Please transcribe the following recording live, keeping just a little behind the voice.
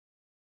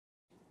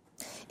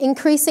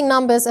increasing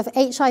numbers of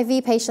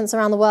HIV patients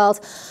around the world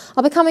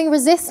are becoming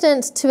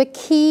resistant to a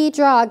key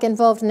drug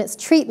involved in its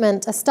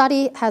treatment. A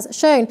study has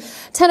shown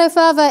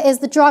Tenofovir is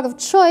the drug of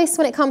choice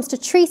when it comes to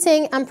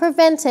treating and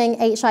preventing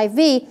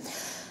HIV.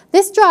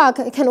 This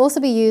drug can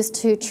also be used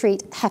to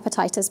treat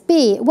hepatitis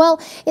B.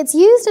 Well, it's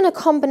used in a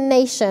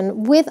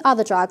combination with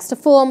other drugs to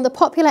form the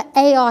popular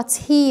ART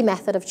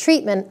method of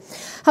treatment.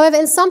 However,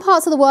 in some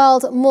parts of the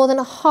world, more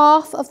than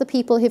half of the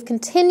people who've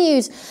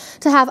continued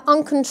to have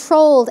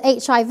uncontrolled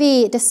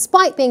HIV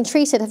despite being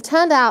treated have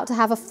turned out to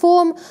have a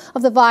form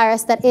of the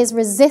virus that is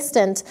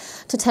resistant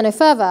to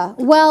Tenofovir.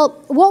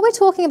 Well, what we're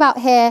talking about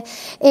here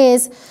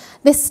is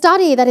this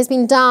study that has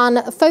been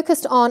done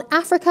focused on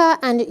Africa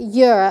and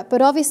Europe,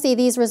 but obviously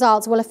these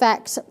results will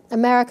affect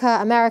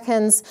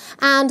Americans,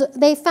 and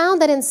they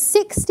found that in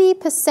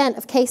 60%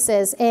 of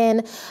cases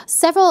in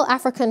several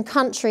African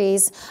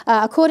countries,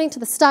 according to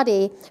the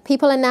study,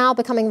 people are now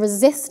becoming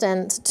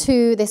resistant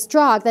to this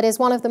drug that is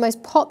one of the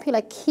most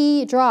popular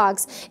key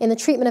drugs in the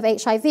treatment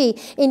of HIV.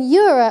 In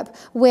Europe,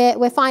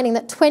 we're finding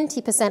that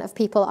 20% of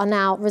people are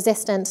now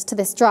resistant to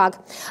this drug.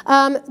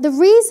 The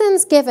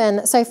reasons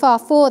given so far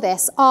for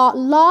this are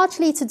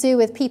largely to do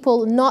with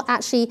people not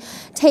actually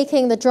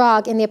taking the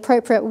drug in the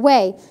appropriate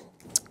way.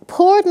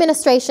 Poor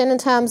administration in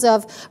terms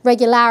of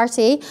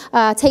regularity,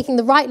 taking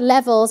the right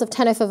levels of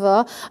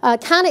Tenofovir,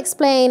 can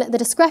explain the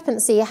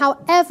discrepancy.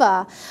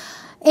 However,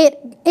 it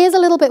is a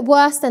little bit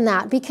worse than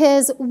that,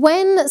 because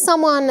when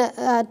someone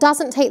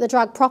doesn't take the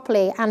drug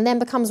properly and then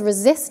becomes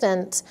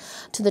resistant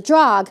to the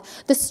drug,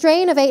 the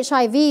strain of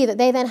HIV that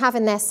they then have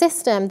in their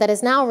system that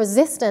is now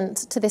resistant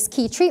to this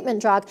key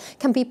treatment drug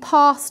can be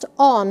passed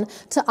on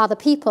to other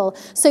people.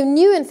 So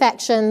new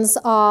infections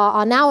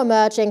are now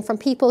emerging from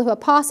people who are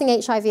passing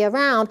HIV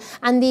around,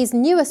 and these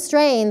newer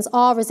strains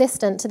are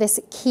resistant to this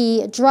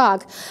key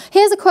drug.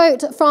 Here's a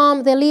quote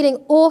from the leading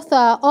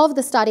author of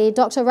the study,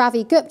 Dr.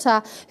 Ravi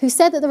Gupta, who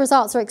said that the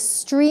results are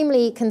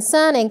extremely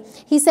concerning.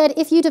 He said,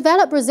 if you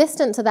develop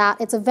resistance to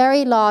that, it's a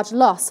very large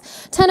loss.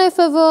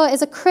 Tenofovir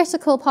is a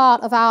critical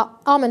part of our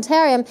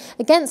armamentarium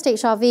against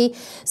HIV,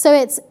 so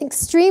it's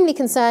extremely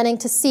concerning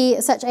to see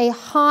such a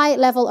high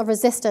level of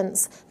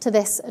resistance to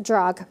this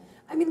drug.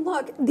 I mean,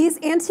 look, these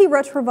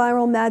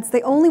antiretroviral meds,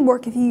 they only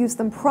work if you use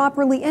them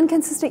properly.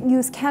 Inconsistent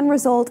use can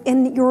result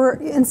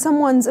in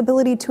someone's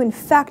ability to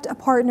infect a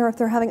partner if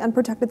they're having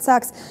unprotected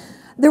sex.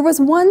 There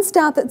was one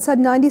stat that said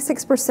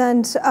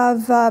 96%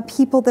 of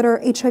people that are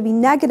HIV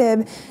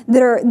negative,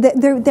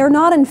 they're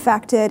not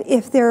infected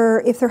if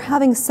they're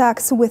having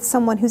sex with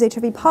someone who's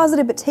HIV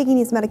positive but taking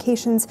these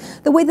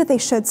medications the way that they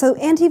should. So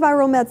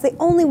antiviral meds, they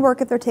only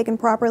work if they're taken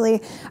properly.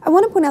 I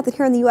want to point out that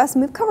here in the US,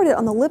 and we've covered it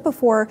on the lip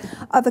before,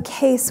 of a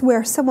case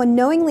where someone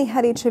knowingly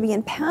had HIV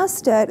and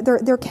passed it,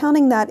 they're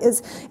counting that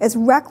as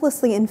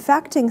recklessly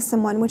infecting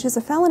someone, which is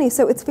a felony.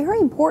 So it's very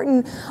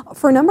important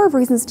for a number of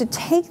reasons to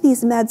take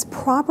these meds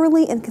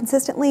properly and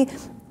consistently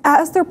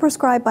as they're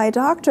prescribed by a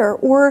doctor.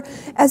 Or,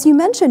 as you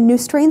mentioned, new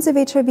strains of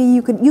HIV,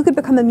 you could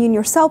become immune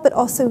yourself, but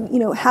also,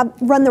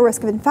 run the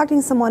risk of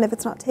infecting someone if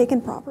it's not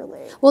taken properly.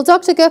 Well,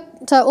 Dr.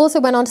 Gupta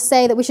also went on to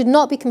say that we should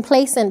not be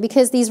complacent,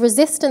 because these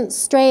resistant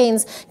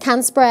strains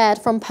can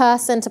spread from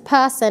person to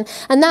person,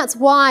 and that's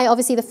why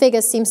obviously the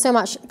figures seem so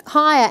much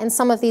higher in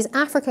some of these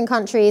African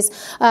countries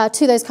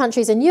to those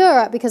countries in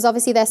Europe, because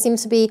obviously there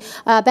seems to be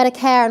better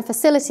care and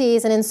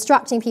facilities and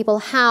instructing people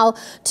how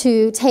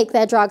to take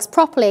their drugs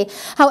properly.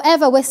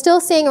 However, we're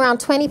still seeing around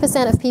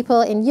 20% of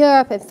people in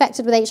Europe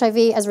infected with HIV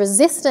as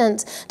resistant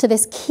to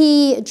this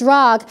key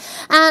drug.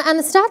 And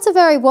the stats are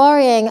very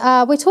worrying.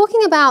 We're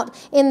talking about,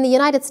 in the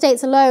United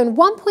States alone,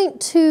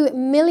 1.2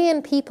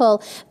 million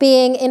people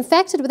being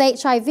infected with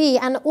HIV,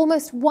 and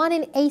almost 1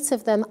 in 8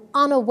 of them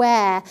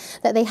unaware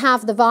that they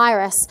have the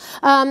virus.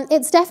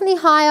 It's definitely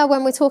higher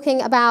when we're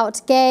talking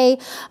about gay,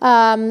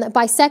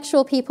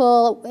 bisexual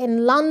people.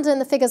 In London,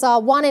 the figures are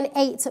 1 in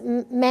 8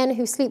 men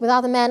who sleep with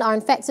other men are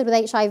infected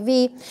with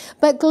HIV.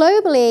 But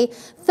globally,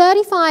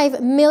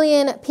 35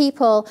 million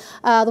people,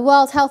 the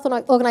World Health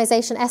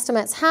Organization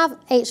estimates, have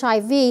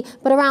HIV,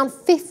 but around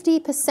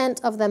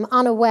 50% of them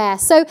unaware.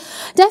 So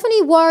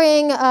definitely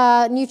worrying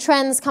new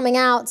trends coming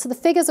out. So the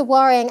figures are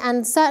worrying,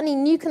 and certainly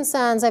new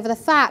concerns over the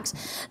fact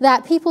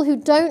that people who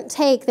don't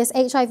take this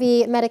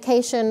HIV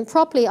medication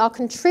properly are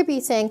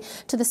contributing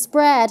to the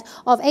spread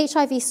of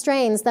HIV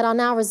strains that are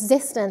now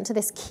resistant to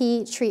this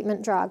key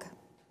treatment drug.